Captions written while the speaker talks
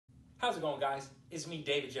How's it going, guys? It's me,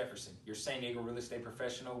 David Jefferson, your San Diego real estate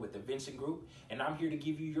professional with the Vincent Group, and I'm here to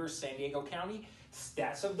give you your San Diego County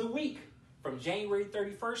stats of the week from January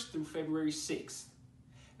 31st through February 6th.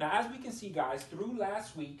 Now, as we can see, guys, through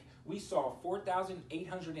last week, we saw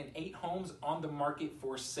 4,808 homes on the market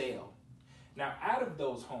for sale. Now, out of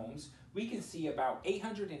those homes, we can see about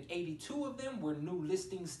 882 of them were new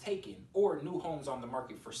listings taken or new homes on the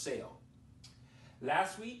market for sale.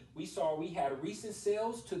 Last week, we had recent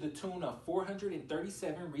sales to the tune of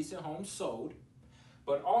 437 recent homes sold.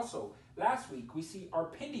 But also, last week, we see our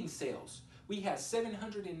pending sales. We had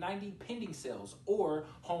 790 pending sales or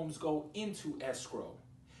homes go into escrow.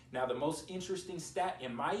 Now, the most interesting stat,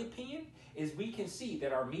 in my opinion, is we can see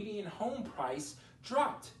that our median home price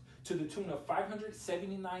dropped to the tune of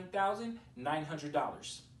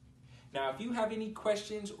 $579,900. Now, if you have any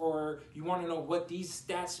questions or you want to know what these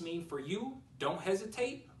stats mean for you, don't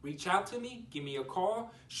hesitate. Reach out to me, give me a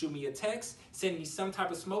call, shoot me a text, send me some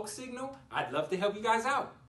type of smoke signal. I'd love to help you guys out.